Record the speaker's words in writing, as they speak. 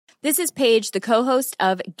This is Paige, the co-host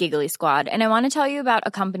of Giggly Squad, and I want to tell you about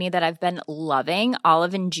a company that I've been loving,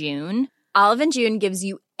 Olive & June. Olive & June gives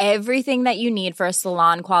you everything that you need for a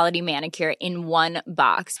salon-quality manicure in one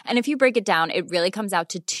box. And if you break it down, it really comes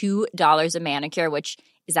out to $2 a manicure, which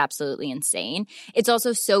is absolutely insane. It's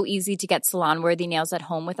also so easy to get salon-worthy nails at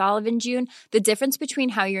home with Olive & June. The difference between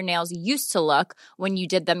how your nails used to look when you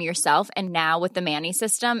did them yourself and now with the Mani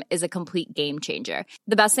system is a complete game changer.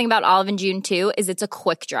 The best thing about Olive & June, too, is it's a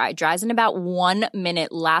quick dry. Dries in about 1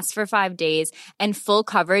 minute, lasts for 5 days, and full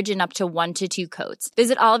coverage in up to 1 to 2 coats.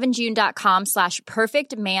 Visit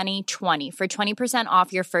oliveandjune.com/perfectmani20 for 20%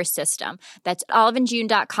 off your first system. That's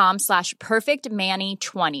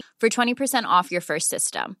oliveandjune.com/perfectmani20 for 20% off your first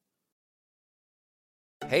system.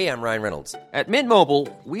 Hey, I'm Ryan Reynolds. At Mint Mobile,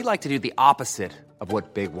 we like to do the opposite of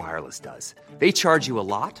what Big Wireless does. They charge you a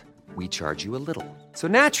lot, we charge you a little. So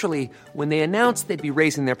naturally, when they announced they'd be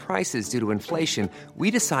raising their prices due to inflation,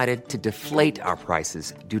 we decided to deflate our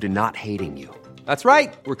prices due to not hating you. That's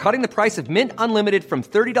right. We're cutting the price of Mint Unlimited from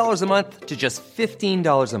 $30 a month to just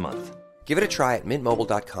 $15 a month. Give it a try at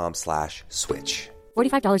mintmobile.com/switch.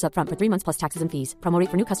 $45 up front for 3 months plus taxes and fees. Promo rate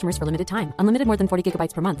for new customers for limited time. Unlimited more than 40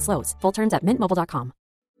 gigabytes per month. Slows full terms at mintmobile.com.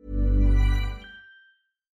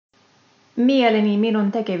 Mieleni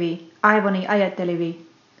minun tekevi, aivoni ajattelevi.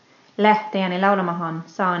 Lähteäni laulamahan,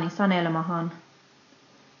 saani sanelemahan.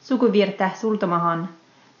 Sukuvirttä sultamahan,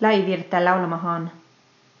 läivirttä laulamahan.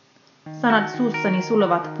 Sanat suussani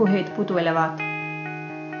suluvat, puheet putuilevat.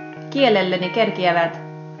 Kielelleni kerkiävät,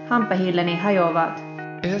 hampahilleni hajoavat.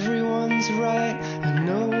 Everyone's right and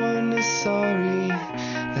no one is sorry.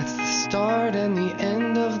 That's the start and the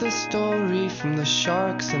end of the story. From the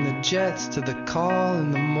sharks and the jets to the call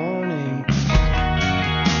in the morning.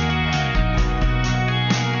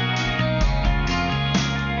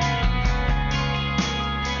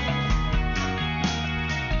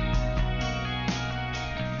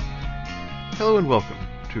 Hello and welcome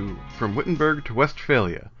to From Wittenberg to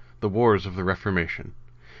Westphalia, The Wars of the Reformation.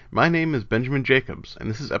 My name is Benjamin Jacobs, and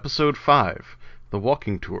this is Episode 5, The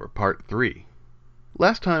Walking Tour, Part 3.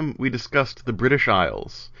 Last time we discussed the British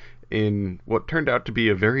Isles in what turned out to be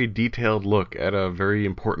a very detailed look at a very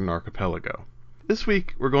important archipelago. This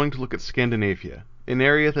week we're going to look at Scandinavia, an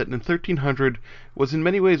area that in 1300 was in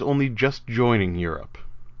many ways only just joining Europe.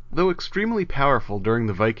 Though extremely powerful during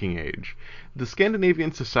the Viking Age, the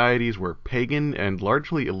Scandinavian societies were pagan and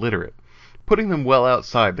largely illiterate, putting them well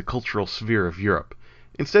outside the cultural sphere of Europe.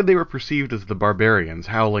 Instead, they were perceived as the barbarians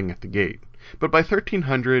howling at the gate. But by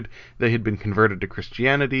 1300, they had been converted to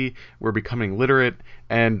Christianity, were becoming literate,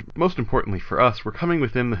 and, most importantly for us, were coming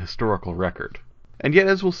within the historical record. And yet,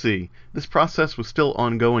 as we'll see, this process was still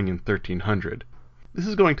ongoing in 1300. This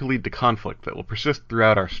is going to lead to conflict that will persist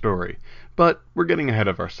throughout our story, but we're getting ahead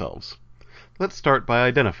of ourselves. Let's start by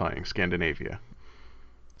identifying Scandinavia.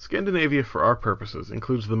 Scandinavia, for our purposes,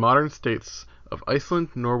 includes the modern states of Iceland,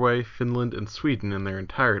 Norway, Finland, and Sweden in their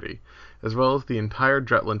entirety, as well as the entire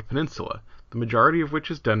Jutland Peninsula, the majority of which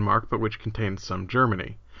is Denmark but which contains some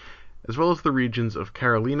Germany, as well as the regions of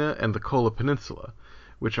Carolina and the Kola Peninsula,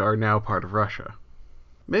 which are now part of Russia.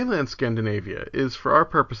 Mainland Scandinavia is, for our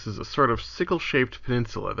purposes, a sort of sickle-shaped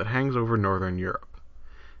peninsula that hangs over northern Europe.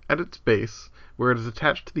 At its base, where it is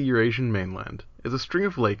attached to the Eurasian mainland, is a string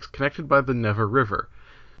of lakes connected by the Neva River,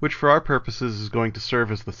 which for our purposes is going to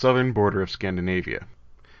serve as the southern border of Scandinavia.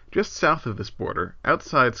 Just south of this border,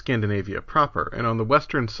 outside Scandinavia proper, and on the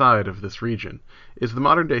western side of this region, is the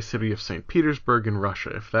modern-day city of St. Petersburg in Russia,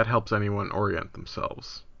 if that helps anyone orient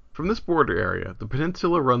themselves. From this border area, the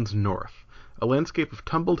peninsula runs north, a landscape of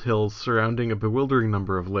tumbled hills surrounding a bewildering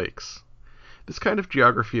number of lakes. This kind of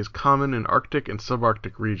geography is common in Arctic and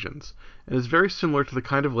subarctic regions, and is very similar to the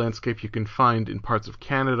kind of landscape you can find in parts of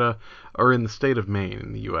Canada or in the state of Maine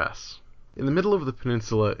in the U.S. In the middle of the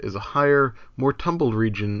peninsula is a higher, more tumbled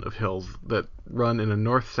region of hills that run in a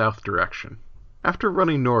north-south direction. After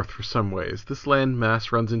running north for some ways, this land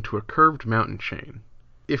mass runs into a curved mountain chain.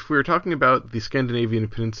 If we were talking about the Scandinavian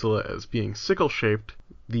peninsula as being sickle-shaped,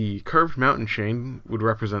 the curved mountain chain would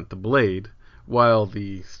represent the blade, while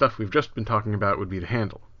the stuff we've just been talking about would be the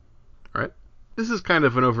handle. Right? This is kind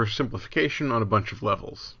of an oversimplification on a bunch of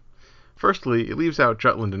levels. Firstly, it leaves out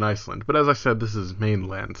Jutland and Iceland, but as I said, this is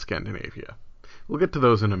mainland Scandinavia. We'll get to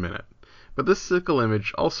those in a minute. But this sickle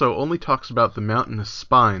image also only talks about the mountainous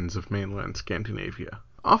spines of mainland Scandinavia.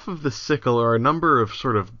 Off of this sickle are a number of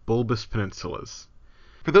sort of bulbous peninsulas.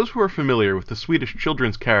 For those who are familiar with the Swedish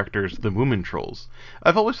children's characters, the Moomintrolls,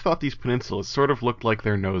 I've always thought these peninsulas sort of looked like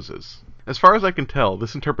their noses. As far as I can tell,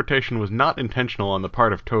 this interpretation was not intentional on the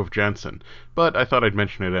part of Tove Jansson, but I thought I'd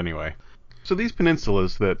mention it anyway. So these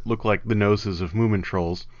peninsulas that look like the noses of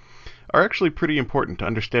Moomintrolls are actually pretty important to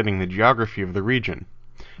understanding the geography of the region.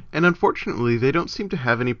 And unfortunately, they don't seem to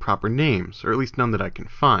have any proper names, or at least none that I can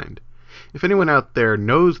find. If anyone out there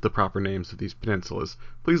knows the proper names of these peninsulas,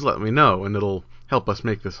 please let me know, and it'll help us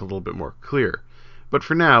make this a little bit more clear. But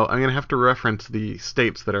for now, I'm going to have to reference the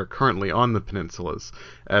states that are currently on the peninsulas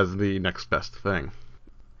as the next best thing.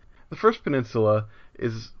 The first peninsula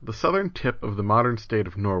is the southern tip of the modern state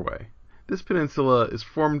of Norway. This peninsula is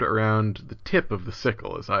formed around the tip of the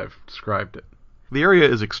sickle, as I've described it. The area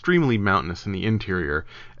is extremely mountainous in the interior,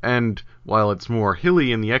 and while it's more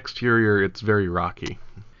hilly in the exterior, it's very rocky.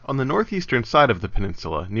 On the northeastern side of the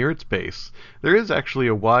peninsula, near its base, there is actually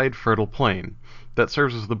a wide, fertile plain that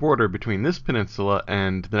serves as the border between this peninsula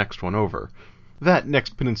and the next one over. That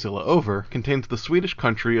next peninsula over contains the Swedish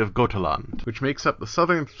country of Götaland, which makes up the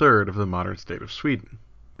southern third of the modern state of Sweden.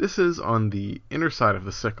 This is on the inner side of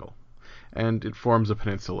the sickle, and it forms a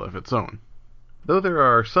peninsula of its own. Though there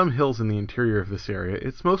are some hills in the interior of this area,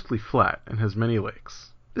 it's mostly flat and has many lakes.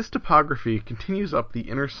 This topography continues up the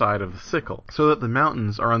inner side of the sickle, so that the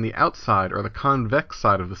mountains are on the outside or the convex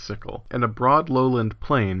side of the sickle, and a broad lowland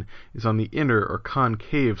plain is on the inner or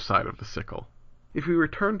concave side of the sickle. If we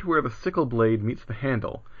return to where the sickle blade meets the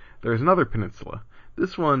handle, there is another peninsula,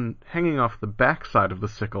 this one hanging off the back side of the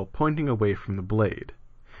sickle, pointing away from the blade.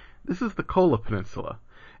 This is the Kola Peninsula,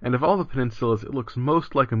 and of all the peninsulas it looks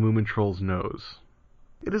most like a Moomintroll's nose.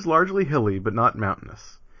 It is largely hilly, but not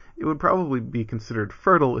mountainous. It would probably be considered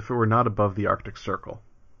fertile if it were not above the Arctic Circle.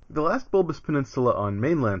 The last bulbous peninsula on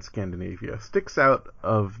mainland Scandinavia sticks out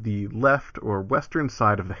of the left or western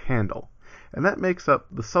side of the handle, and that makes up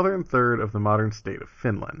the southern third of the modern state of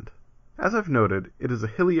Finland. As I've noted, it is a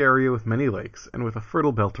hilly area with many lakes and with a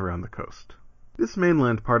fertile belt around the coast. This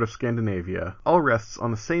mainland part of Scandinavia all rests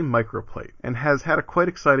on the same microplate and has had a quite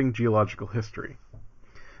exciting geological history.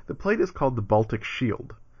 The plate is called the Baltic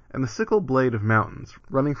Shield, and the sickle blade of mountains,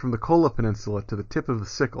 running from the Kola Peninsula to the tip of the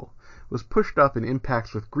sickle, was pushed up in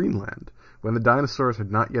impacts with Greenland, when the dinosaurs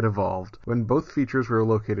had not yet evolved, when both features were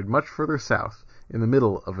located much further south, in the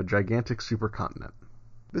middle of a gigantic supercontinent.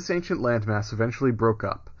 This ancient landmass eventually broke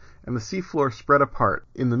up, and the seafloor spread apart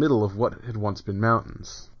in the middle of what had once been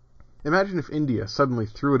mountains. Imagine if India suddenly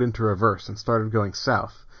threw it into reverse and started going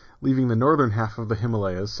south, leaving the northern half of the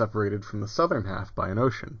Himalayas separated from the southern half by an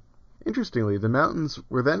ocean. Interestingly, the mountains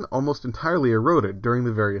were then almost entirely eroded during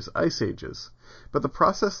the various ice ages, but the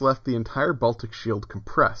process left the entire Baltic Shield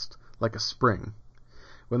compressed, like a spring.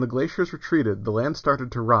 When the glaciers retreated, the land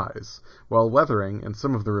started to rise, while weathering and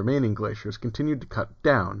some of the remaining glaciers continued to cut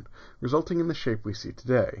down, resulting in the shape we see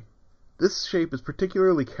today. This shape is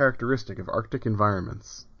particularly characteristic of Arctic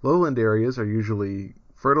environments. Lowland areas are usually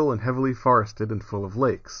fertile and heavily forested and full of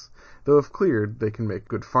lakes, though if cleared, they can make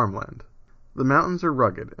good farmland. The mountains are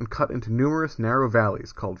rugged and cut into numerous narrow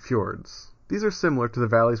valleys called fjords. These are similar to the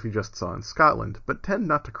valleys we just saw in Scotland, but tend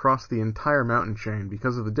not to cross the entire mountain chain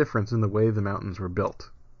because of the difference in the way the mountains were built.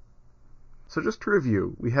 So just to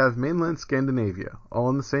review, we have mainland Scandinavia, all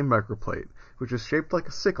on the same microplate, which is shaped like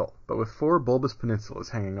a sickle, but with 4 bulbous peninsulas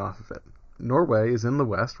hanging off of it. Norway is in the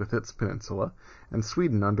west with its peninsula, and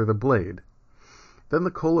Sweden under the blade. Then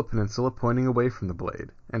the Kola Peninsula pointing away from the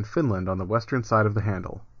blade, and Finland on the western side of the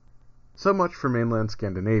handle. So much for mainland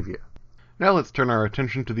Scandinavia. Now let's turn our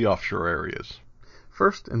attention to the offshore areas.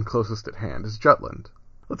 First and closest at hand is Jutland.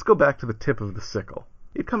 Let's go back to the tip of the sickle.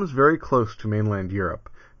 It comes very close to mainland Europe,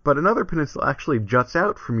 but another peninsula actually juts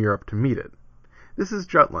out from Europe to meet it. This is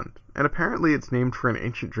Jutland, and apparently it's named for an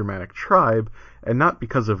ancient Germanic tribe, and not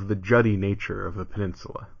because of the jutty nature of the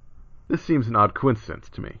peninsula. This seems an odd coincidence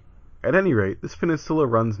to me. At any rate, this peninsula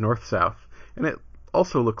runs north-south, and it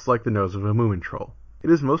also looks like the nose of a Moomintroll. It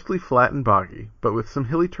is mostly flat and boggy, but with some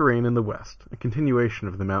hilly terrain in the west, a continuation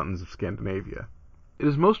of the mountains of Scandinavia. It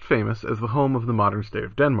is most famous as the home of the modern state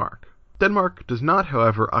of Denmark. Denmark does not,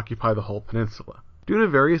 however, occupy the whole peninsula. Due to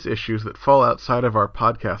various issues that fall outside of our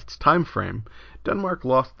podcast's time frame, Denmark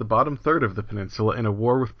lost the bottom third of the peninsula in a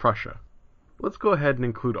war with Prussia. Let's go ahead and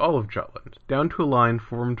include all of Jutland, down to a line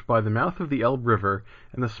formed by the mouth of the Elbe River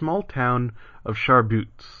and the small town of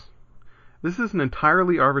Scharbeutz. This is an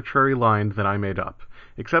entirely arbitrary line that I made up,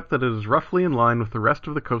 except that it is roughly in line with the rest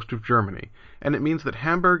of the coast of Germany, and it means that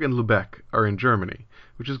Hamburg and Lübeck are in Germany,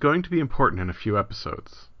 which is going to be important in a few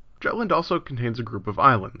episodes. Jutland also contains a group of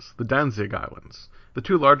islands, the Danzig Islands, the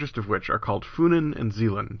 2 largest of which are called Funen and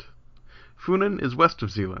Zealand. Funen is west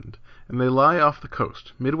of Zealand, and they lie off the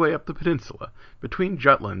coast, midway up the peninsula, between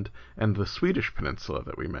Jutland and the Swedish peninsula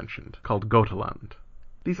that we mentioned, called Götaland.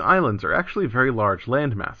 These islands are actually very large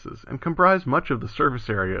land masses, and comprise much of the surface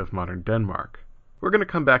area of modern Denmark. We're going to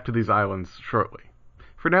come back to these islands shortly.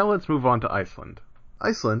 For now, let's move on to Iceland.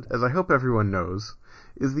 Iceland, as I hope everyone knows,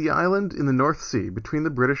 is the island in the North Sea between the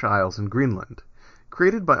British Isles and Greenland,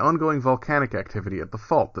 created by ongoing volcanic activity at the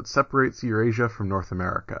fault that separates Eurasia from North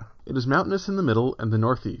America. It is mountainous in the middle and the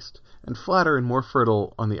northeast, and flatter and more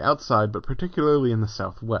fertile on the outside, but particularly in the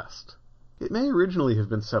southwest. It may originally have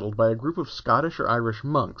been settled by a group of Scottish or Irish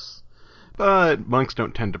monks, but monks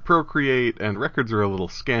don't tend to procreate, and records are a little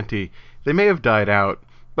scanty. They may have died out,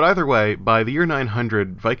 but either way, by the year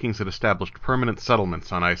 900, Vikings had established permanent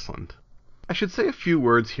settlements on Iceland. I should say a few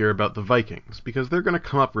words here about the Vikings, because they're going to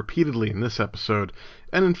come up repeatedly in this episode,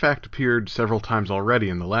 and in fact appeared several times already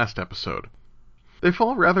in the last episode. They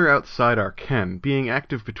fall rather outside our ken, being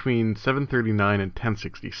active between 739 and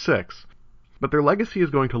 1066, but their legacy is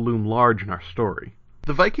going to loom large in our story.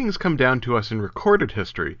 The Vikings come down to us in recorded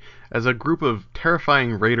history as a group of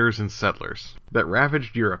terrifying raiders and settlers that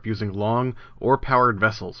ravaged Europe using long, oar-powered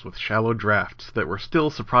vessels with shallow drafts that were still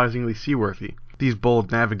surprisingly seaworthy. These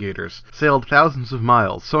bold navigators sailed thousands of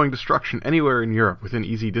miles, sowing destruction anywhere in Europe within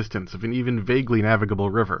easy distance of an even vaguely navigable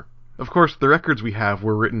river. Of course, the records we have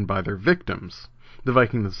were written by their victims, the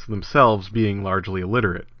Vikings themselves being largely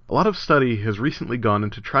illiterate. A lot of study has recently gone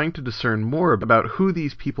into trying to discern more about who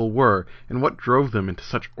these people were and what drove them into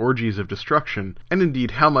such orgies of destruction, and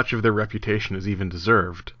indeed how much of their reputation is even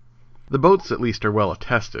deserved. The boats at least are well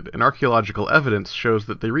attested, and archaeological evidence shows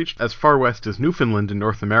that they reached as far west as Newfoundland in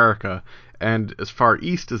North America, and as far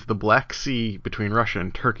east as the Black Sea between Russia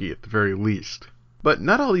and Turkey at the very least. But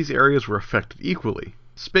not all these areas were affected equally.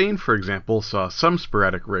 Spain, for example, saw some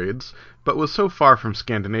sporadic raids, but was so far from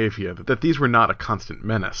Scandinavia that these were not a constant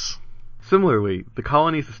menace. Similarly, the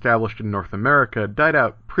colonies established in North America died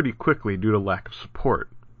out pretty quickly due to lack of support.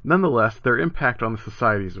 Nonetheless, their impact on the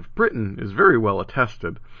societies of Britain is very well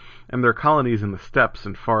attested, and their colonies in the steppes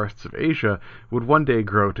and forests of Asia would one day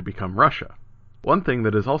grow to become Russia. One thing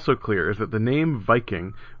that is also clear is that the name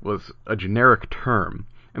Viking was a generic term,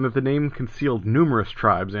 and that the name concealed numerous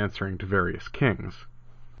tribes answering to various kings.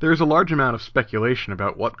 There is a large amount of speculation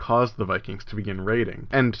about what caused the Vikings to begin raiding,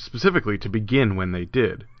 and specifically to begin when they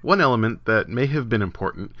did. One element that may have been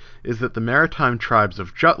important is that the maritime tribes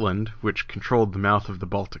of Jutland, which controlled the mouth of the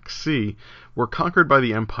Baltic Sea, were conquered by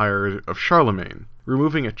the empire of Charlemagne,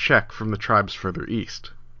 removing a check from the tribes further east.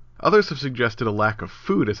 Others have suggested a lack of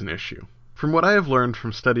food as an issue. From what I have learned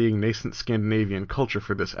from studying nascent Scandinavian culture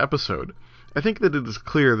for this episode, I think that it is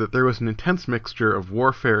clear that there was an intense mixture of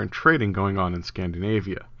warfare and trading going on in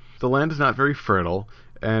Scandinavia. The land is not very fertile,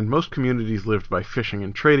 and most communities lived by fishing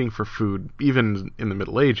and trading for food, even in the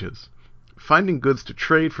Middle Ages. Finding goods to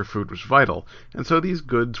trade for food was vital, and so these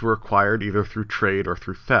goods were acquired either through trade or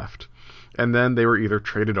through theft, and then they were either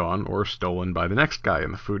traded on or stolen by the next guy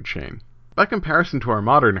in the food chain. By comparison to our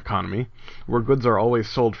modern economy, where goods are always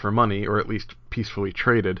sold for money, or at least peacefully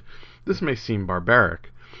traded, this may seem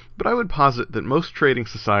barbaric, but I would posit that most trading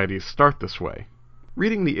societies start this way.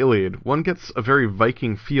 Reading the Iliad, one gets a very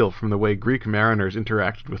Viking feel from the way Greek mariners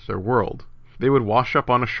interacted with their world. They would wash up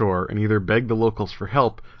on a shore and either beg the locals for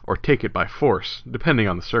help or take it by force, depending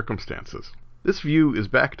on the circumstances. This view is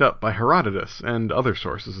backed up by Herodotus and other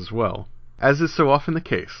sources as well. As is so often the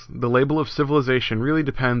case, the label of civilization really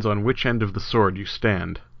depends on which end of the sword you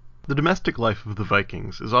stand. The domestic life of the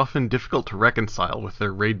Vikings is often difficult to reconcile with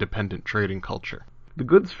their raid-dependent trading culture. The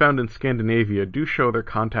goods found in Scandinavia do show their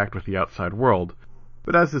contact with the outside world,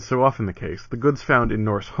 but as is so often the case, the goods found in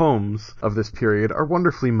Norse homes of this period are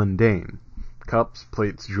wonderfully mundane. Cups,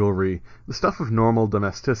 plates, jewelry, the stuff of normal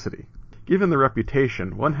domesticity. Given the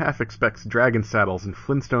reputation, one half expects dragon saddles and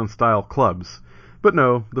Flintstone-style clubs, but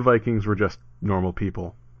no, the Vikings were just normal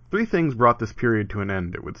people. Three things brought this period to an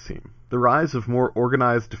end, it would seem. The rise of more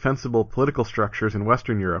organized, defensible political structures in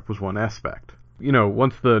Western Europe was one aspect.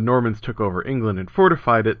 Once the Normans took over England and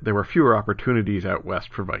fortified it, there were fewer opportunities out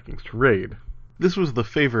west for Vikings to raid. This was the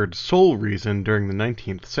favored sole reason during the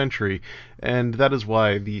 19th century, and that is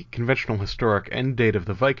why the conventional historic end date of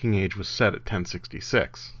the Viking Age was set at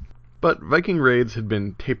 1066. But Viking raids had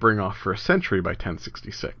been tapering off for a century by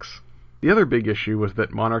 1066. The other big issue was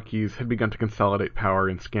that monarchies had begun to consolidate power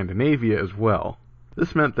in Scandinavia as well.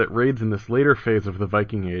 This meant that raids in this later phase of the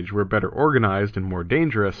Viking Age were better organized and more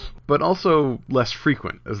dangerous, but also less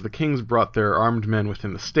frequent, as the kings brought their armed men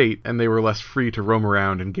within the state, and they were less free to roam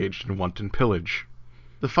around engaged in wanton pillage.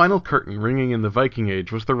 The final curtain ringing in the Viking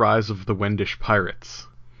Age was the rise of the Wendish pirates.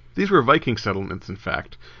 These were Viking settlements, in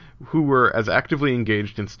fact, who were as actively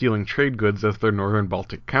engaged in stealing trade goods as their northern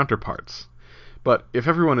Baltic counterparts. But if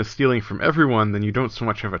everyone is stealing from everyone, then you don't so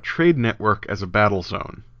much have a trade network as a battle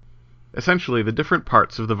zone. Essentially, the different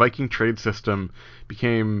parts of the Viking trade system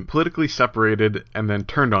became politically separated and then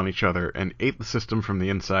turned on each other and ate the system from the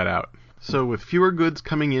inside out. So with fewer goods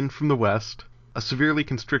coming in from the west, a severely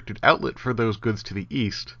constricted outlet for those goods to the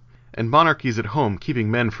east, and monarchies at home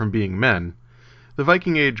keeping men from being men, the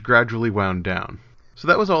Viking Age gradually wound down. So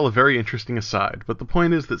that was all a very interesting aside, but the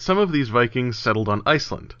point is that some of these Vikings settled on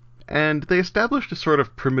Iceland, and they established a sort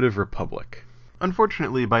of primitive republic.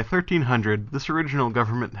 Unfortunately, by 1300, this original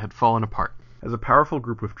government had fallen apart, as a powerful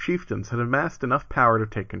group of chieftains had amassed enough power to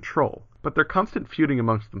take control, but their constant feuding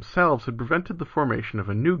amongst themselves had prevented the formation of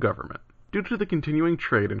a new government. Due to the continuing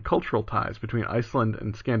trade and cultural ties between Iceland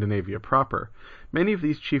and Scandinavia proper, many of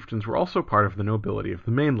these chieftains were also part of the nobility of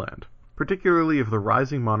the mainland, particularly of the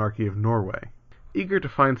rising monarchy of Norway. Eager to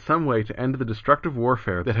find some way to end the destructive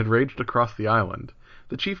warfare that had raged across the island,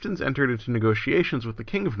 the chieftains entered into negotiations with the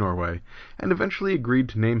King of Norway, and eventually agreed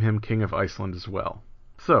to name him King of Iceland as well.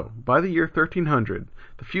 So, by the year 1300,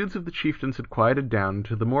 the feuds of the chieftains had quieted down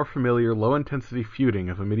into the more familiar low-intensity feuding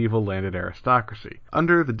of a medieval landed aristocracy,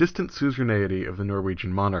 under the distant suzerainty of the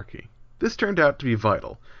Norwegian monarchy. This turned out to be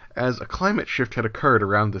vital, as a climate shift had occurred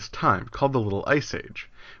around this time, called the Little Ice Age,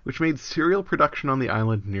 which made cereal production on the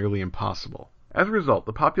island nearly impossible. As a result,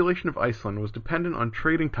 the population of Iceland was dependent on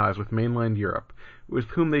trading ties with mainland Europe, with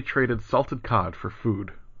whom they traded salted cod for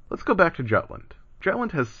food. Let's go back to Jutland.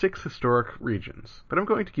 Jutland has 6 historic regions, but I'm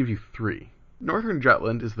going to give you 3. Northern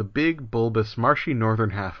Jutland is the big, bulbous, marshy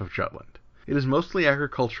northern half of Jutland. It is mostly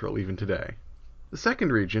agricultural even today. The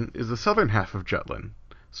second region is the southern half of Jutland,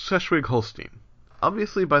 Schleswig-Holstein.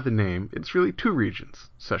 Obviously by the name, it's really 2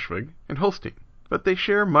 regions, Schleswig and Holstein. But they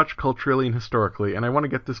share much culturally and historically, and I want to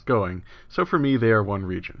get this going, so for me they are one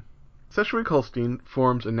region. Schleswig-Holstein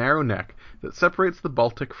forms a narrow neck that separates the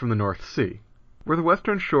Baltic from the North Sea. Where the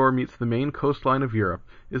western shore meets the main coastline of Europe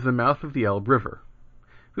is the mouth of the Elbe River.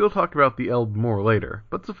 We will talk about the Elbe more later,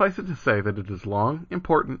 but suffice it to say that it is long,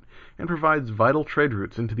 important, and provides vital trade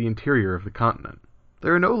routes into the interior of the continent.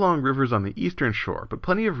 There are no long rivers on the eastern shore, but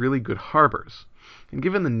plenty of really good harbors, and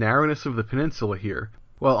given the narrowness of the peninsula here,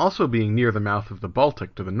 while also being near the mouth of the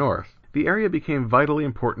Baltic to the north, the area became vitally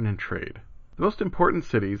important in trade. The most important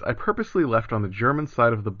cities I purposely left on the German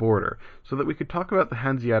side of the border so that we could talk about the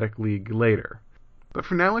Hanseatic League later. But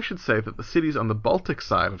for now I should say that the cities on the Baltic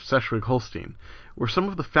side of Schleswig-Holstein were some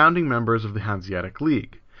of the founding members of the Hanseatic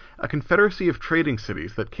League, a confederacy of trading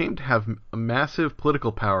cities that came to have a massive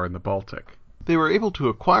political power in the Baltic. They were able to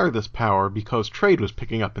acquire this power because trade was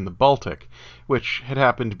picking up in the Baltic, which had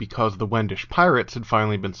happened because the Wendish pirates had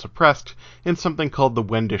finally been suppressed in something called the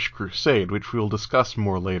Wendish Crusade, which we will discuss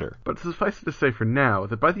more later. But suffice it to say for now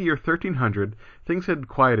that by the year 1300 things had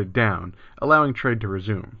quieted down, allowing trade to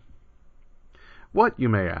resume. What, you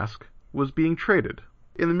may ask, was being traded?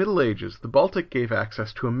 In the Middle Ages, the Baltic gave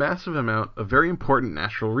access to a massive amount of very important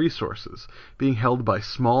natural resources, being held by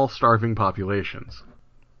small, starving populations.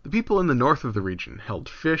 The people in the north of the region held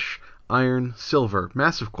fish, iron, silver,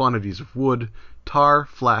 massive quantities of wood, tar,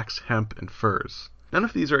 flax, hemp, and furs. None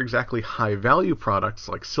of these are exactly high-value products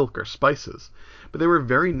like silk or spices, but they were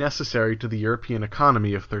very necessary to the European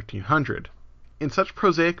economy of 1300. In such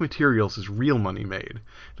prosaic materials is real money made,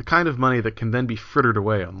 the kind of money that can then be frittered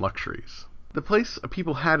away on luxuries. The place a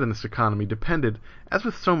people had in this economy depended, as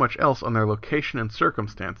with so much else, on their location and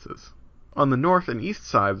circumstances. On the north and east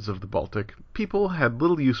sides of the Baltic, people had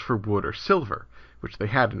little use for wood or silver, which they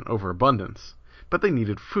had in overabundance, but they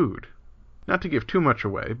needed food. Not to give too much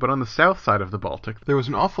away, but on the south side of the Baltic there was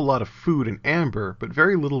an awful lot of food and amber, but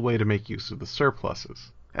very little way to make use of the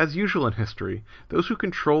surpluses. As usual in history, those who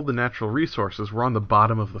controlled the natural resources were on the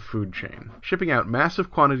bottom of the food chain, shipping out massive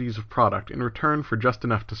quantities of product in return for just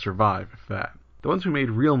enough to survive, if that. The ones who made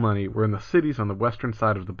real money were in the cities on the western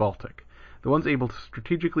side of the Baltic, the ones able to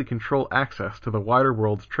strategically control access to the wider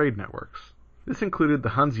world's trade networks. This included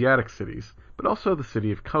the Hanseatic cities, but also the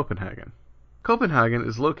city of Copenhagen. Copenhagen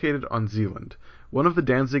is located on Zealand, one of the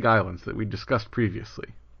Danzig Islands that we discussed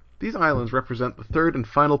previously. These islands represent the third and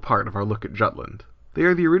final part of our look at Jutland. They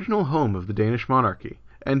are the original home of the Danish monarchy,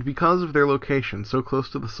 and because of their location so close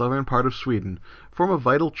to the southern part of Sweden, form a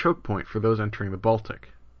vital choke point for those entering the Baltic.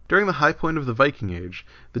 During the high point of the Viking Age,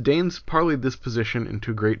 the Danes parlayed this position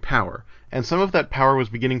into great power, and some of that power was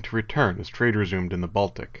beginning to return as trade resumed in the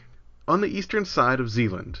Baltic. On the eastern side of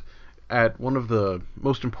Zealand, at one of the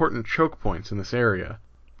most important choke points in this area,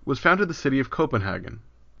 was founded the city of Copenhagen.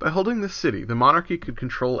 By holding this city, the monarchy could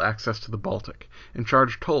control access to the Baltic, and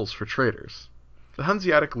charge tolls for traders. The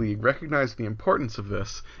Hanseatic League recognized the importance of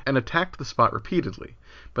this and attacked the spot repeatedly,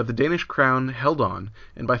 but the Danish crown held on,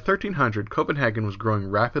 and by 1300 Copenhagen was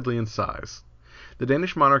growing rapidly in size. The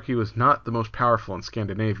Danish monarchy was not the most powerful in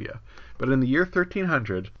Scandinavia, but in the year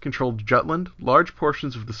 1300 controlled Jutland, large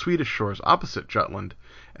portions of the Swedish shores opposite Jutland,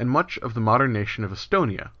 and much of the modern nation of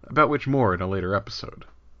Estonia, about which more in a later episode.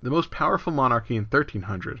 The most powerful monarchy in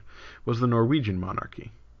 1300 was the Norwegian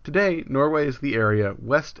monarchy. Today, Norway is the area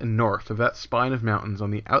west and north of that spine of mountains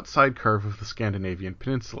on the outside curve of the Scandinavian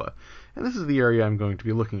peninsula, and this is the area I'm going to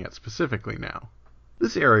be looking at specifically now.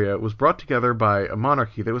 This area was brought together by a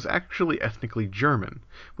monarchy that was actually ethnically German,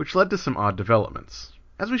 which led to some odd developments.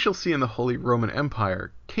 As we shall see in the Holy Roman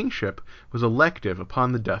Empire, kingship was elective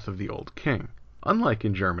upon the death of the old king. Unlike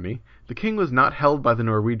in Germany, the king was not held by the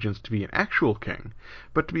Norwegians to be an actual king,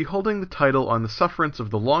 but to be holding the title on the sufferance of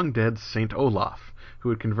the long-dead Saint Olaf, who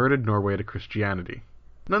had converted Norway to Christianity.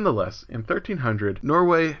 Nonetheless, in 1300,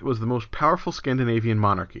 Norway was the most powerful Scandinavian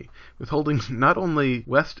monarchy, with holdings not only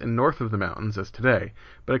west and north of the mountains as today,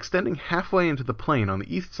 but extending halfway into the plain on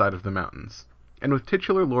the east side of the mountains, and with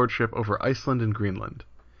titular lordship over Iceland and Greenland.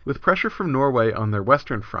 With pressure from Norway on their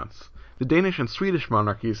western fronts, the Danish and Swedish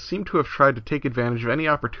monarchies seem to have tried to take advantage of any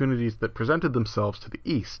opportunities that presented themselves to the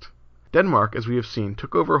east. Denmark, as we have seen,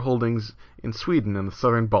 took over holdings in Sweden and the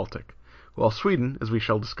southern Baltic, while Sweden, as we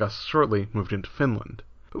shall discuss shortly, moved into Finland.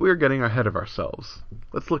 But we are getting ahead of ourselves.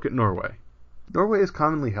 Let's look at Norway. Norway is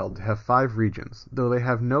commonly held to have 5 regions, though they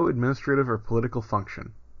have no administrative or political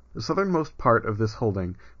function. The southernmost part of this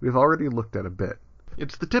holding we have already looked at a bit.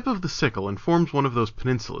 It's the tip of the sickle and forms one of those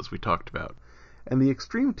peninsulas we talked about, and the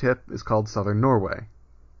extreme tip is called southern Norway.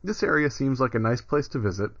 This area seems like a nice place to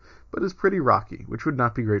visit, but is pretty rocky, which would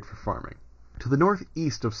not be great for farming. To the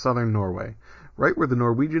northeast of southern Norway, right where the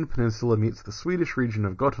Norwegian peninsula meets the Swedish region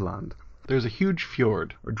of Gotland, there's a huge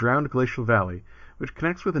fjord, or drowned glacial valley, which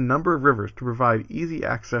connects with a number of rivers to provide easy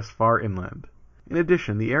access far inland. In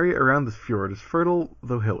addition, the area around this fjord is fertile,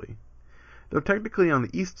 though hilly. Though technically on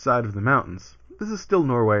the east side of the mountains, this is still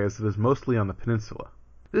Norway as it is mostly on the peninsula.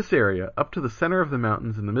 This area, up to the center of the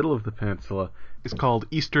mountains in the middle of the peninsula, is called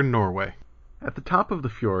Eastern Norway. At the top of the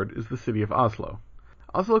fjord is the city of Oslo.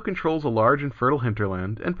 Oslo controls a large and fertile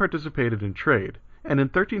hinterland and participated in trade, and in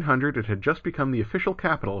 1300 it had just become the official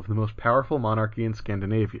capital of the most powerful monarchy in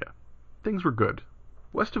Scandinavia. Things were good.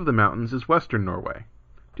 West of the mountains is western Norway.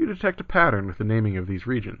 Do you detect a pattern with the naming of these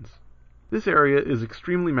regions? This area is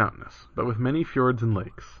extremely mountainous, but with many fjords and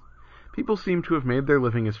lakes. People seem to have made their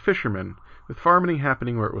living as fishermen, with farming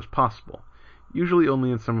happening where it was possible, usually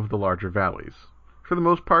only in some of the larger valleys. For the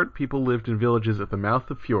most part, people lived in villages at the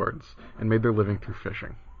mouth of fjords and made their living through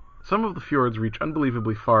fishing. Some of the fjords reach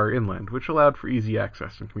unbelievably far inland, which allowed for easy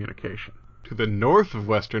access and communication. To the north of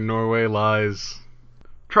western Norway lies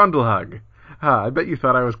Trøndelag. I bet you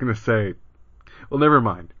thought I was going to say... Well, never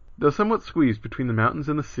mind. Though somewhat squeezed between the mountains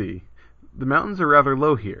and the sea, the mountains are rather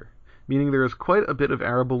low here, meaning there is quite a bit of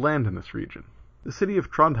arable land in this region. The city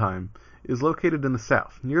of Trondheim is located in the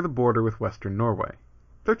south, near the border with western Norway.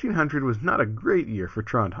 1300 was not a great year for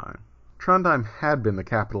Trondheim. Trondheim had been the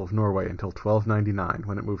capital of Norway until 1299,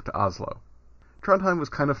 when it moved to Oslo. Trondheim was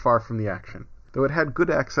kind of far from the action, though it had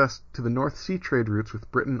good access to the North Sea trade routes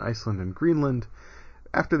with Britain, Iceland, and Greenland.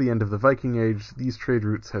 After the end of the Viking Age, these trade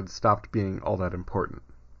routes had stopped being all that important.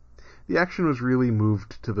 The action was really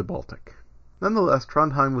moved to the Baltic. Nonetheless,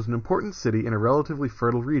 Trondheim was an important city in a relatively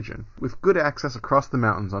fertile region, with good access across the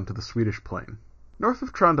mountains onto the Swedish plain. North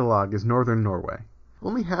of Trøndelag is northern Norway.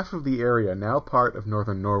 Only half of the area now part of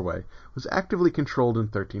northern Norway was actively controlled in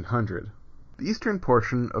 1300. The eastern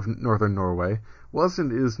portion of northern Norway was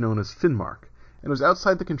and is known as Finnmark, and was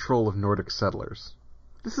outside the control of Nordic settlers.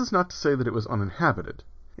 This is not to say that it was uninhabited.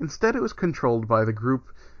 Instead, it was controlled by the group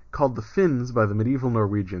called the Finns by the medieval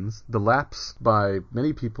Norwegians, the Lapps by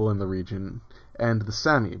many people in the region, and the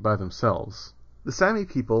Sami by themselves. The Sami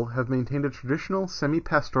people have maintained a traditional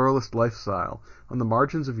semi-pastoralist lifestyle on the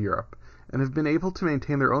margins of Europe, and have been able to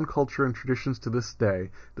maintain their own culture and traditions to this day,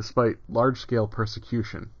 despite large-scale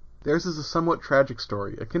persecution. Theirs is a somewhat tragic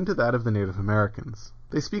story, akin to that of the Native Americans.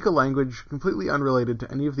 They speak a language completely unrelated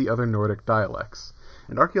to any of the other Nordic dialects,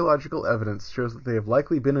 and archaeological evidence shows that they have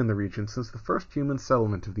likely been in the region since the first human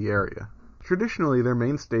settlement of the area. Traditionally, their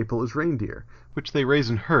main staple is reindeer, which they raise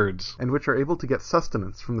in herds, and which are able to get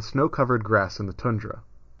sustenance from the snow-covered grass in the tundra.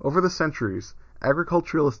 Over the centuries,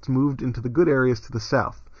 agriculturalists moved into the good areas to the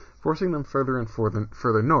south, forcing them further and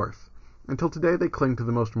further north, until today they cling to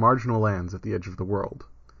the most marginal lands at the edge of the world.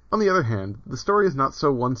 On the other hand, the story is not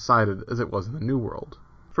so one-sided as it was in the New World.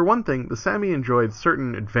 For one thing, the Sami enjoyed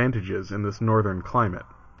certain advantages in this northern climate.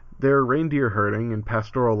 Their reindeer herding and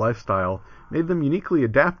pastoral lifestyle made them uniquely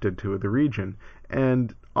adapted to the region,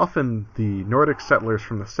 and often the Nordic settlers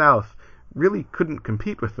from the south really couldn't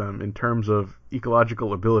compete with them in terms of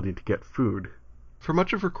ecological ability to get food. For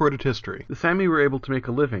much of recorded history, the Sami were able to make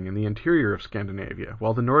a living in the interior of Scandinavia,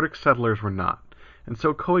 while the Nordic settlers were not, and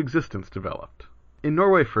so coexistence developed. In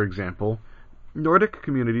Norway, for example, Nordic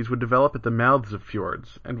communities would develop at the mouths of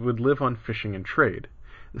fjords and would live on fishing and trade.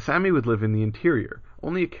 The Sami would live in the interior,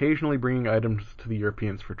 only occasionally bringing items to the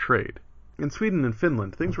Europeans for trade. In Sweden and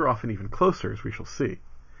Finland, things were often even closer, as we shall see.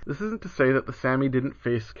 This isn't to say that the Sami didn't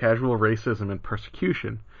face casual racism and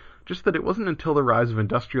persecution, just that it wasn't until the rise of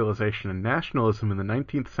industrialization and nationalism in the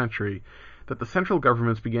 19th century that the central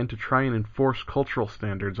governments began to try and enforce cultural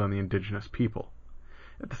standards on the indigenous people.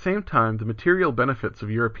 At the same time, the material benefits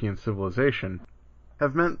of European civilization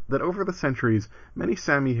have meant that over the centuries many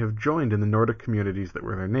Sami have joined in the Nordic communities that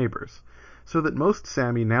were their neighbors, so that most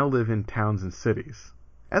Sami now live in towns and cities.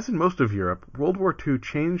 As in most of Europe, World War II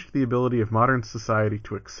changed the ability of modern society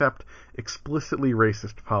to accept explicitly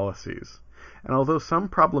racist policies, and although some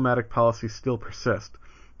problematic policies still persist,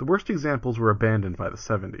 the worst examples were abandoned by the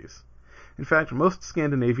 70s. In fact, most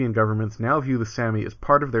Scandinavian governments now view the Sami as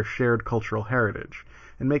part of their shared cultural heritage,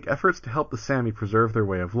 and make efforts to help the Sami preserve their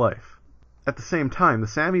way of life. At the same time, the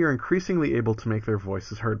Sami are increasingly able to make their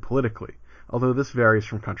voices heard politically, although this varies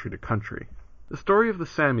from country to country. The story of the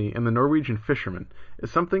Sami and the Norwegian fishermen is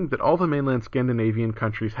something that all the mainland Scandinavian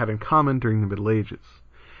countries had in common during the Middle Ages.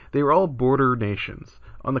 They were all border nations,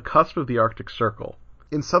 on the cusp of the Arctic Circle.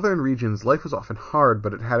 In southern regions, life was often hard,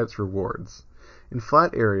 but it had its rewards. In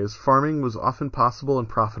flat areas, farming was often possible and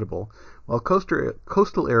profitable, while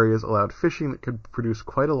coastal areas allowed fishing that could produce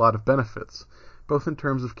quite a lot of benefits, both in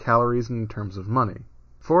terms of calories and in terms of money.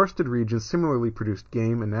 Forested regions similarly produced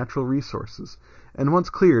game and natural resources, and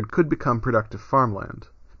once cleared could become productive farmland.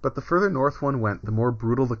 But the further north one went, the more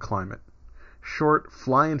brutal the climate. Short,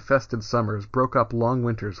 fly-infested summers broke up long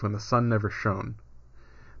winters when the sun never shone.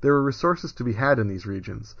 There were resources to be had in these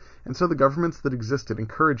regions, and so the governments that existed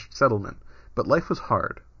encouraged settlement, but life was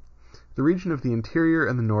hard. The region of the interior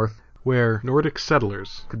and the north, where Nordic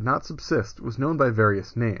settlers could not subsist, was known by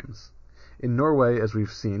various names. In Norway, as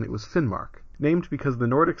we've seen, it was Finnmark, named because the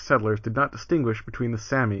Nordic settlers did not distinguish between the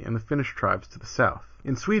Sami and the Finnish tribes to the south.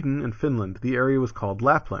 In Sweden and Finland, the area was called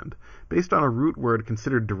Lapland, based on a root word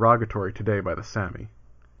considered derogatory today by the Sami.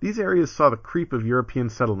 These areas saw the creep of European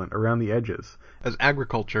settlement around the edges, as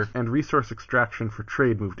agriculture and resource extraction for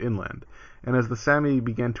trade moved inland, and as the Sami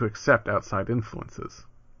began to accept outside influences.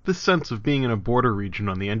 This sense of being in a border region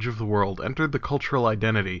on the edge of the world entered the cultural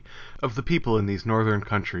identity of the people in these northern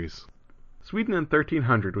countries. Sweden in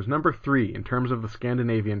 1300 was number 3 in terms of the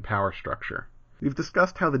Scandinavian power structure. We've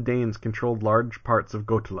discussed how the Danes controlled large parts of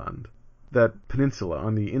Gotland, that peninsula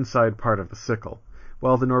on the inside part of the Sickle,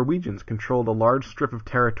 while the Norwegians controlled a large strip of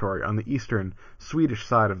territory on the eastern, Swedish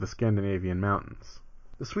side of the Scandinavian mountains.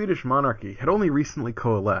 The Swedish monarchy had only recently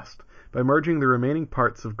coalesced by merging the remaining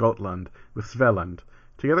parts of Gotland with Svealand,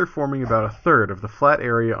 together forming about a third of the flat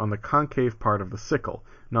area on the concave part of the Sickle,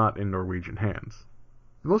 not in Norwegian hands.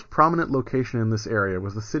 The most prominent location in this area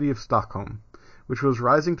was the city of Stockholm, which was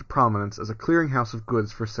rising to prominence as a clearinghouse of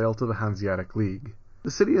goods for sale to the Hanseatic League. The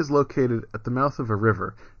city is located at the mouth of a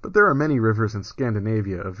river, but there are many rivers in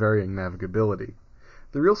Scandinavia of varying navigability.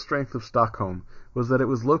 The real strength of Stockholm was that it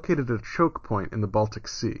was located at a choke point in the Baltic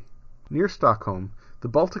Sea. Near Stockholm, the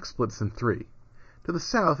Baltic splits in 3. To the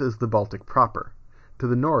south is the Baltic proper, to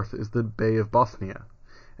the north is the Bay of Bothnia,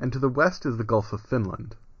 and to the west is the Gulf of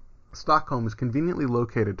Finland. Stockholm is conveniently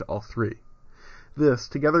located to all 3. This,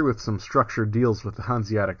 together with some structured deals with the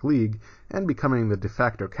Hanseatic League, and becoming the de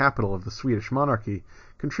facto capital of the Swedish monarchy,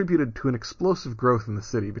 contributed to an explosive growth in the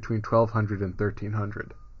city between 1200 and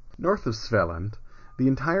 1300. North of Svealand, the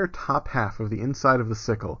entire top half of the inside of the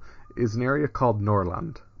Sickle is an area called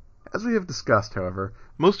Norrland. As we have discussed, however,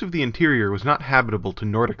 most of the interior was not habitable to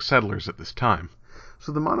Nordic settlers at this time,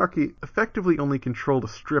 so the monarchy effectively only controlled a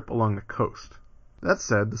strip along the coast. That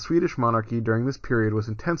said, the Swedish monarchy during this period was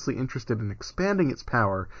intensely interested in expanding its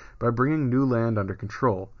power by bringing new land under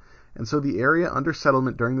control, and so the area under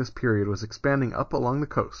settlement during this period was expanding up along the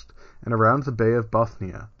coast and around the Bay of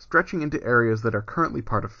Bothnia, stretching into areas that are currently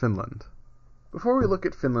part of Finland. Before we look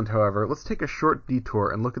at Finland, however, let's take a short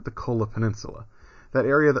detour and look at the Kola Peninsula, that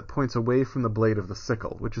area that points away from the blade of the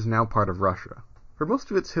Sickle, which is now part of Russia. For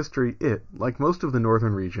most of its history, it, like most of the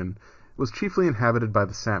northern region, was chiefly inhabited by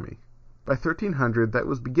the Sami. By 1300, that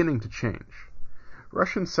was beginning to change.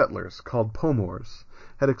 Russian settlers, called Pomors,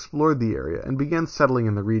 had explored the area and began settling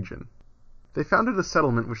in the region. They founded a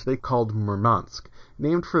settlement which they called Murmansk,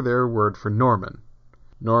 named for their word for Norman.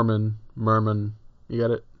 Norman, Merman, you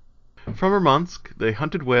get it? From Murmansk, they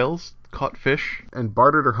hunted whales, caught fish, and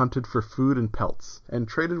bartered or hunted for food and pelts, and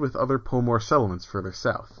traded with other Pomor settlements further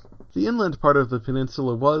south. The inland part of the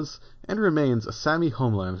peninsula was, and remains, a Sami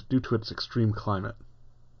homeland due to its extreme climate.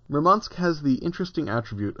 Murmansk has the interesting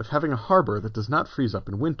attribute of having a harbor that does not freeze up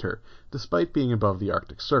in winter, despite being above the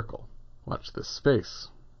Arctic Circle. Watch this space.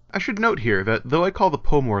 I should note here that though I call the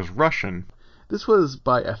Pomors Russian, this was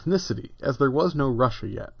by ethnicity, as there was no Russia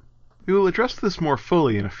yet. We will address this more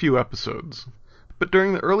fully in a few episodes. But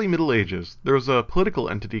during the early Middle Ages, there was a political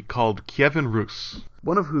entity called Kievan Rus,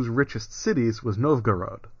 one of whose richest cities was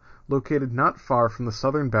Novgorod, located not far from the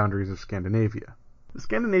southern boundaries of Scandinavia. The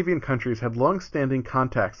Scandinavian countries had long-standing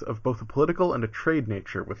contacts of both a political and a trade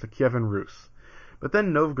nature with the Kievan Rus, but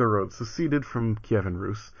then Novgorod seceded from Kievan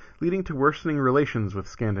Rus, leading to worsening relations with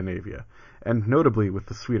Scandinavia, and notably with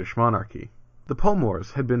the Swedish monarchy. The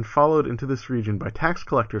Pomors had been followed into this region by tax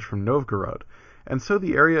collectors from Novgorod, and so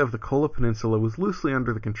the area of the Kola Peninsula was loosely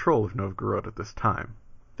under the control of Novgorod at this time.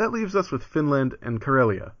 That leaves us with Finland and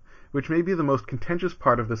Karelia, which may be the most contentious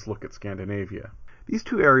part of this look at Scandinavia. These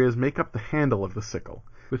two areas make up the handle of the sickle,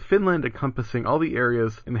 with Finland encompassing all the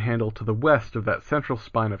areas in the handle to the west of that central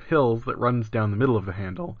spine of hills that runs down the middle of the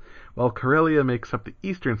handle, while Karelia makes up the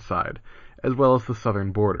eastern side, as well as the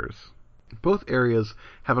southern borders. Both areas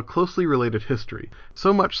have a closely related history,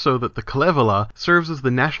 so much so that the Kalevala serves as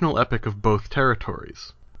the national epic of both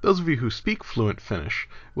territories. Those of you who speak fluent Finnish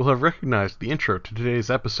will have recognized the intro to today's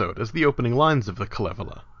episode as the opening lines of the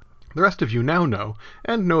Kalevala. The rest of you now know,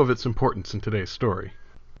 and know of its importance in today's story.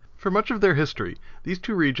 For much of their history, these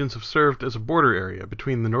two regions have served as a border area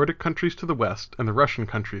between the Nordic countries to the west and the Russian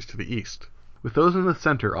countries to the east, with those in the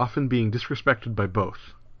center often being disrespected by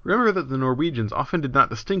both. Remember that the Norwegians often did not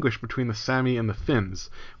distinguish between the Sami and the Finns,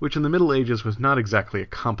 which in the Middle Ages was not exactly a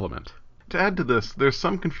compliment. To add to this, there's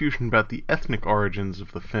some confusion about the ethnic origins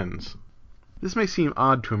of the Finns. This may seem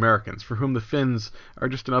odd to Americans, for whom the Finns are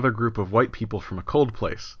just another group of white people from a cold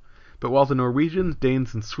place. But while the Norwegians,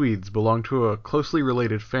 Danes, and Swedes belong to a closely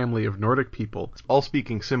related family of Nordic people, all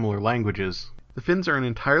speaking similar languages, the Finns are an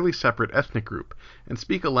entirely separate ethnic group, and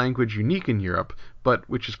speak a language unique in Europe, but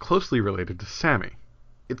which is closely related to Sami.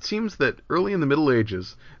 It seems that early in the Middle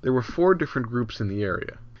Ages, there were 4 different groups in the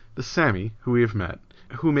area. The Sami, who we have met,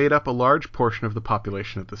 who made up a large portion of the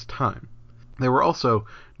population at this time. There were also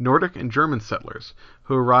Nordic and German settlers,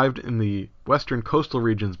 who arrived in the western coastal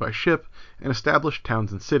regions by ship and established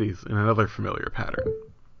towns and cities in another familiar pattern.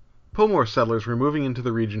 Pomor settlers were moving into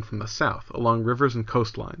the region from the south, along rivers and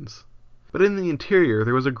coastlines. But in the interior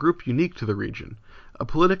there was a group unique to the region, a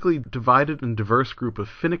politically divided and diverse group of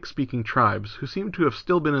Finnic-speaking tribes who seem to have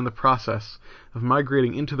still been in the process of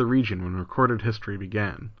migrating into the region when recorded history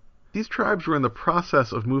began. These tribes were in the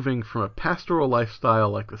process of moving from a pastoral lifestyle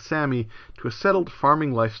like the Sami to a settled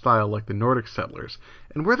farming lifestyle like the Nordic settlers,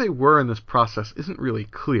 and where they were in this process isn't really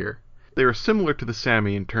clear. They were similar to the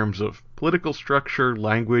Sami in terms of political structure,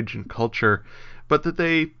 language, and culture, but that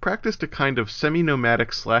they practiced a kind of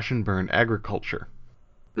semi-nomadic slash-and-burn agriculture.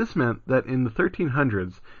 This meant that in the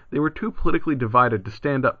 1300s they were too politically divided to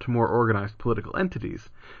stand up to more organized political entities,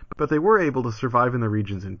 but they were able to survive in the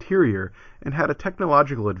region's interior and had a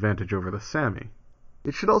technological advantage over the Sami.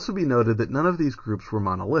 It should also be noted that none of these groups were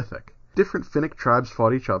monolithic. Different Finnic tribes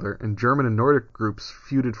fought each other, and German and Nordic groups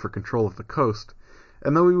feuded for control of the coast,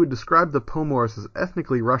 and though we would describe the Pomors as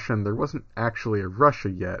ethnically Russian, there wasn't actually a Russia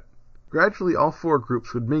yet. Gradually all 4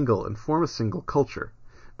 groups would mingle and form a single culture.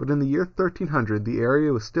 But in the year 1300 the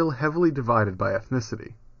area was still heavily divided by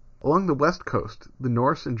ethnicity. Along the west coast, the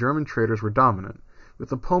Norse and German traders were dominant, with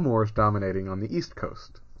the Pomors dominating on the east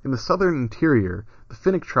coast. In the southern interior, the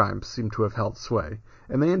Finnic tribes seem to have held sway,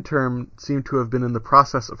 and they in turn seem to have been in the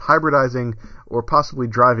process of hybridizing or possibly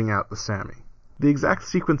driving out the Sami. The exact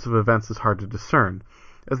sequence of events is hard to discern,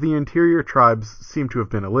 as the interior tribes seem to have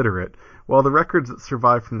been illiterate, while the records that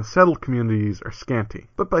survive from the settled communities are scanty.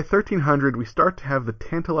 But by 1300 we start to have the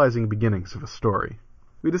tantalizing beginnings of a story.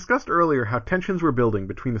 We discussed earlier how tensions were building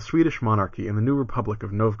between the Swedish monarchy and the new Republic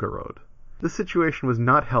of Novgorod. This situation was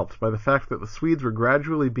not helped by the fact that the Swedes were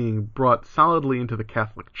gradually being brought solidly into the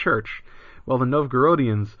Catholic Church, while the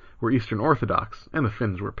Novgorodians were Eastern Orthodox and the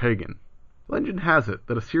Finns were pagan. Legend has it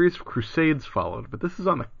that a series of crusades followed, but this is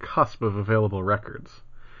on the cusp of available records.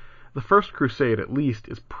 The First Crusade, at least,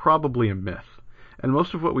 is probably a myth, and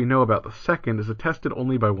most of what we know about the second is attested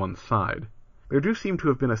only by one side. There do seem to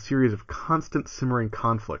have been a series of constant simmering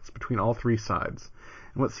conflicts between all 3 sides,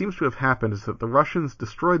 and what seems to have happened is that the Russians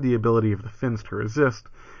destroyed the ability of the Finns to resist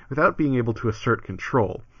without being able to assert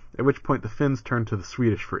control, at which point the Finns turned to the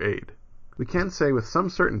Swedish for aid. We can say with some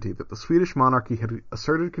certainty that the Swedish monarchy had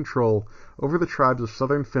asserted control over the tribes of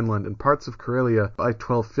southern Finland and parts of Karelia by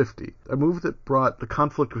 1250, a move that brought the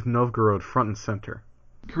conflict with Novgorod front and center.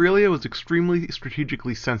 Karelia was extremely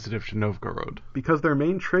strategically sensitive to Novgorod, because their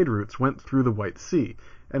main trade routes went through the White Sea,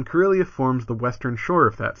 and Karelia forms the western shore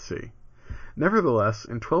of that sea. Nevertheless,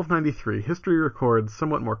 in 1293 history records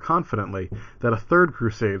somewhat more confidently that a third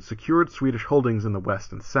crusade secured Swedish holdings in the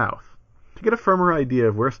west and south. To get a firmer idea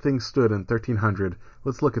of where things stood in 1300,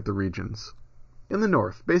 let's look at the regions. In the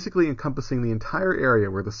north, basically encompassing the entire area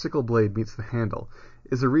where the sickle blade meets the handle,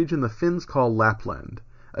 is a region the Finns call Lapland,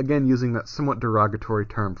 again using that somewhat derogatory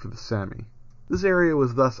term for the Sami. This area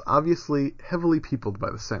was thus obviously heavily peopled by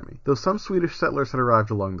the Sami, though some Swedish settlers had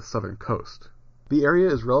arrived along the southern coast. The area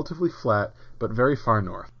is relatively flat, but very far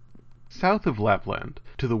north. South of Lapland,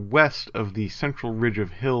 to the west of the central ridge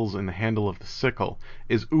of hills in the handle of the sickle,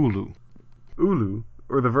 is Oulu. Oulu,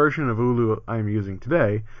 or the version of Oulu I am using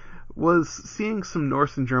today, was seeing some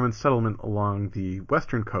Norse and German settlement along the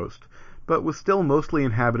western coast, but was still mostly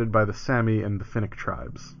inhabited by the Sami and the Finnic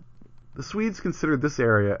tribes. The Swedes considered this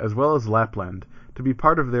area, as well as Lapland, to be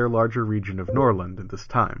part of their larger region of Norrland at this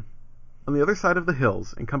time. On the other side of the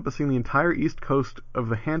hills, encompassing the entire east coast of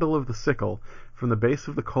the handle of the sickle, from the base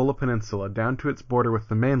of the Kola Peninsula down to its border with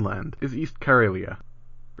the mainland, is East Karelia.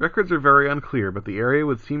 Records are very unclear, but the area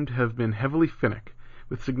would seem to have been heavily Finnic,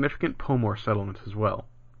 with significant Pomor settlement as well.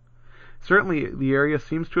 Certainly, the area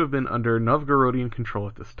seems to have been under Novgorodian control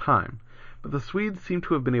at this time, but the Swedes seem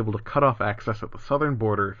to have been able to cut off access at the southern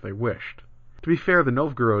border if they wished. To be fair, the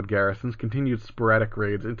Novgorod garrisons continued sporadic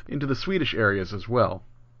raids into the Swedish areas as well.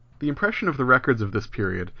 The impression of the records of this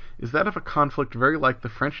period is that of a conflict very like the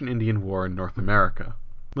French and Indian War in North America.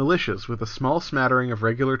 Militias, with a small smattering of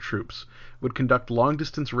regular troops, would conduct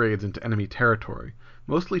long-distance raids into enemy territory,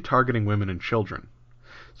 mostly targeting women and children.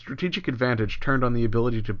 Strategic advantage turned on the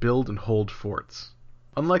ability to build and hold forts.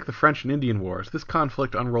 Unlike the French and Indian Wars, this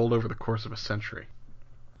conflict unrolled over the course of a century.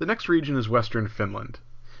 The next region is western Finland.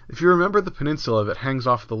 If you remember the peninsula that hangs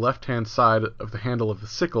off the left-hand side of the handle of the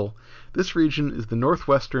sickle, this region is the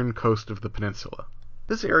northwestern coast of the peninsula.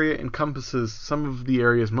 This area encompasses some of the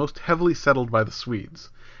areas most heavily settled by the Swedes,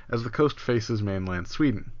 as the coast faces mainland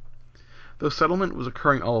Sweden. Though settlement was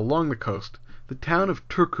occurring all along the coast, the town of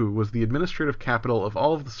Turku was the administrative capital of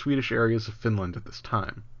all of the Swedish areas of Finland at this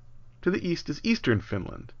time. To the east is eastern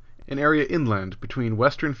Finland, an area inland between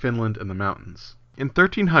western Finland and the mountains. In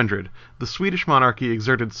 1300, the Swedish monarchy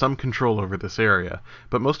exerted some control over this area,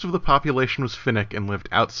 but most of the population was Finnic and lived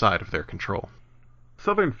outside of their control.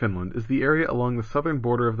 Southern Finland is the area along the southern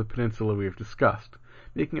border of the peninsula we have discussed,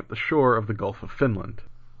 making up the shore of the Gulf of Finland.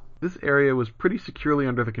 This area was pretty securely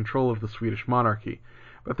under the control of the Swedish monarchy,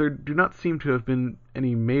 but there do not seem to have been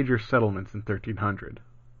any major settlements in 1300.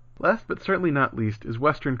 Last but certainly not least is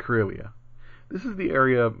western Karelia. This is the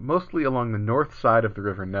area mostly along the north side of the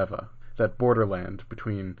river Neva, that borderland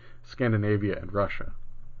between Scandinavia and Russia.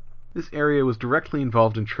 This area was directly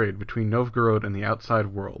involved in trade between Novgorod and the outside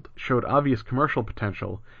world, showed obvious commercial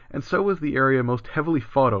potential, and so was the area most heavily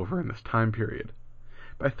fought over in this time period.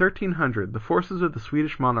 By 1300, the forces of the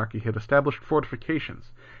Swedish monarchy had established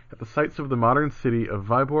fortifications at the sites of the modern city of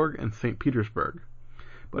Vyborg and St. Petersburg,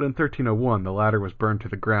 but in 1301 the latter was burned to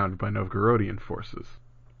the ground by Novgorodian forces.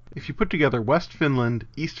 If you put together West Finland,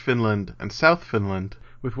 East Finland, and South Finland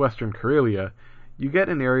with western Karelia, you get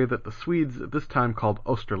an area that the Swedes at this time called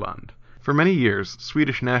Österland. For many years,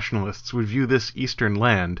 Swedish nationalists would view this eastern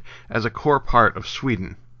land as a core part of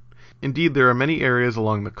Sweden. Indeed, there are many areas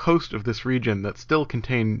along the coast of this region that still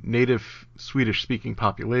contain native Swedish-speaking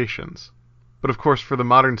populations. But of course, for the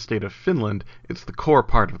modern state of Finland, it's the core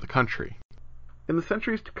part of the country. In the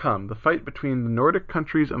centuries to come, the fight between the Nordic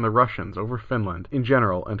countries and the Russians over Finland in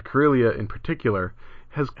general, and Karelia in particular,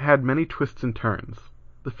 has had many twists and turns.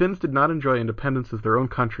 The Finns did not enjoy independence as their own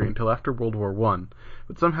country until after World War I,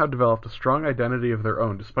 but somehow developed a strong identity of their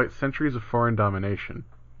own despite centuries of foreign domination.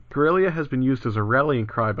 Karelia has been used as a rallying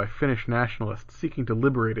cry by Finnish nationalists seeking to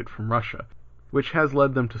liberate it from Russia, which has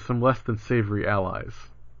led them to some less than savory allies.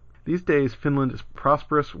 These days, Finland is a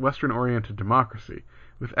prosperous, Western-oriented democracy,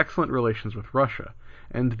 with excellent relations with Russia,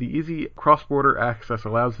 and the easy cross-border access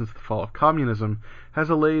allowed since the fall of communism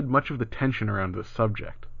has allayed much of the tension around this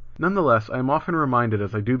subject. Nonetheless, I am often reminded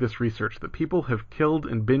as I do this research that people have killed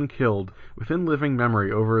and been killed within living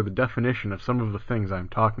memory over the definition of some of the things I am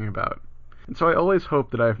talking about, and so I always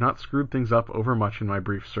hope that I have not screwed things up overmuch in my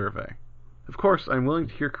brief survey. Of course, I am willing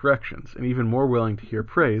to hear corrections, and even more willing to hear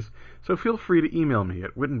praise, so feel free to email me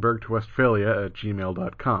at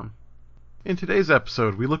wittenbergtowestphalia@gmail.com. In today's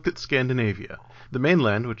episode, we looked at Scandinavia, the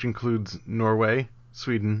mainland, which includes Norway,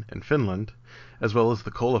 Sweden, and Finland, as well as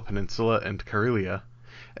the Kola Peninsula and Karelia,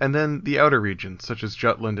 and then the outer regions, such as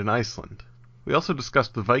Jutland and Iceland. We also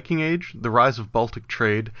discussed the Viking Age, the rise of Baltic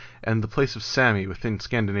trade, and the place of Sami within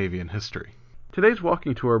Scandinavian history. Today's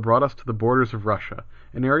walking tour brought us to the borders of Russia,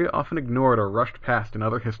 an area often ignored or rushed past in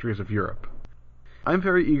other histories of Europe. I'm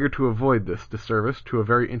very eager to avoid this disservice to a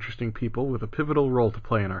very interesting people with a pivotal role to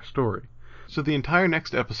play in our story. So the entire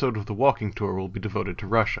next episode of the walking tour will be devoted to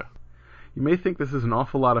Russia. You may think this is an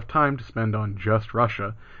awful lot of time to spend on just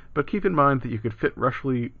Russia, but keep in mind that you could fit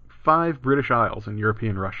roughly 5 British Isles in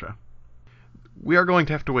European Russia. We are going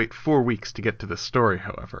to have to wait 4 weeks to get to this story,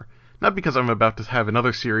 however. Not because I'm about to have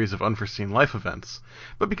another series of unforeseen life events,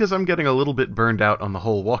 but because I'm getting a little bit burned out on the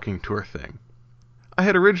whole walking tour thing. I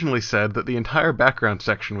had originally said that the entire background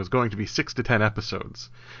section was going to be 6 to 10 episodes.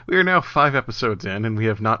 We are now 5 episodes in, and we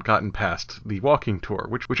have not gotten past the walking tour,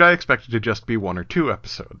 which I expected to just be 1 or 2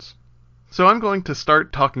 episodes. So I'm going to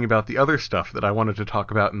start talking about the other stuff that I wanted to talk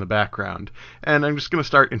about in the background, and I'm just going to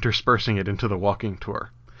start interspersing it into the walking tour.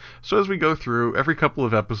 So as we go through, every couple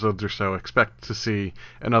of episodes or so, expect to see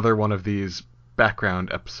another one of these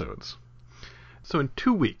background episodes. So in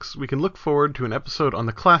 2 weeks, we can look forward to an episode on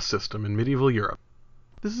the class system in medieval Europe.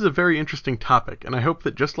 This is a very interesting topic, and I hope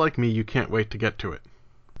that just like me, you can't wait to get to it.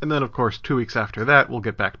 And then, of course, 2 weeks after that, we'll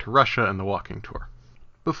get back to Russia and the walking tour.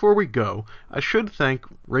 Before we go, I should thank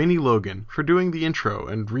Rainey Logan for doing the intro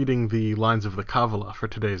and reading the lines of the Kavala for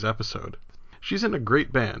today's episode. She's in a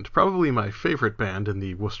great band, probably my favorite band in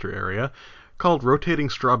the Worcester area, called Rotating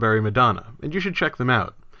Strawberry Madonna, and you should check them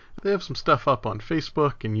out. They have some stuff up on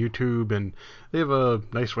Facebook and YouTube, and they have a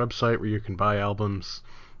nice website where you can buy albums,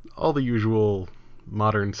 all the usual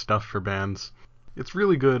modern stuff for bands. It's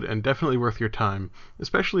really good and definitely worth your time,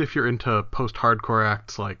 especially if you're into post-hardcore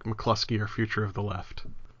acts like McCluskey or Future of the Left.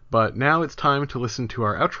 But now it's time to listen to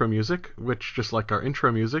our outro music, which, just like our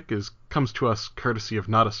intro music, comes to us courtesy of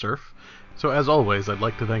Not a Surf. So as always, I'd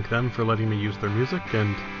like to thank them for letting me use their music,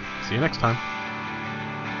 and see you next time.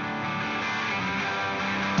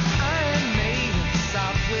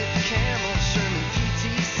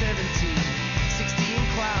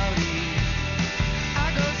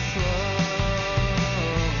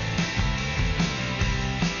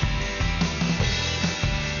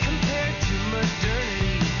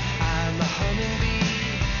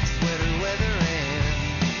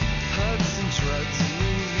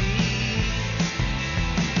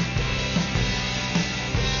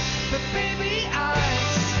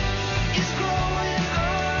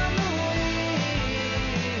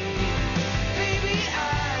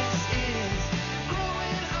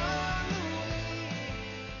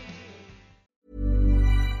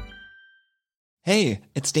 Hey,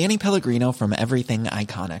 it's Danny Pellegrino from Everything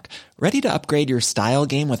Iconic. Ready to upgrade your style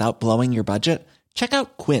game without blowing your budget? Check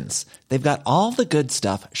out Quince. They've got all the good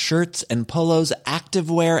stuff, shirts and polos,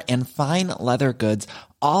 activewear, and fine leather goods,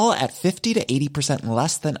 all at 50 to 80%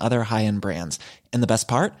 less than other high-end brands. And the best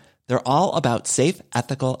part? They're all about safe,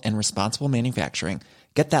 ethical, and responsible manufacturing.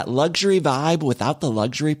 Get that luxury vibe without the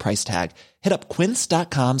luxury price tag. Hit up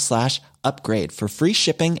quince.com/upgrade for free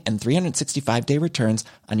shipping and 365-day returns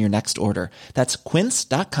on your next order. That's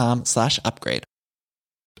quince.com/upgrade.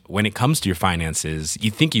 When it comes to your finances,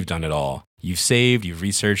 you think you've done it all. You've saved, you've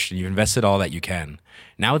researched, and you've invested all that you can.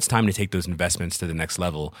 Now it's time to take those investments to the next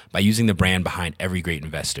level by using the brand behind every great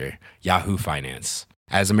investor, Yahoo Finance.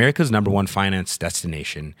 As America's #1 finance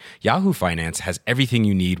destination, Yahoo Finance has everything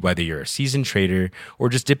you need, whether you're a seasoned trader or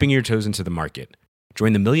just dipping your toes into the market.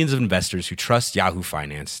 Join the millions of investors who trust Yahoo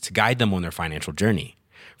Finance to guide them on their financial journey.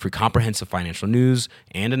 For comprehensive financial news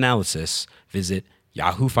and analysis, visit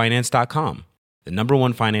yahoofinance.com, the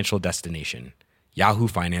 #1 financial destination,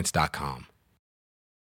 yahoofinance.com.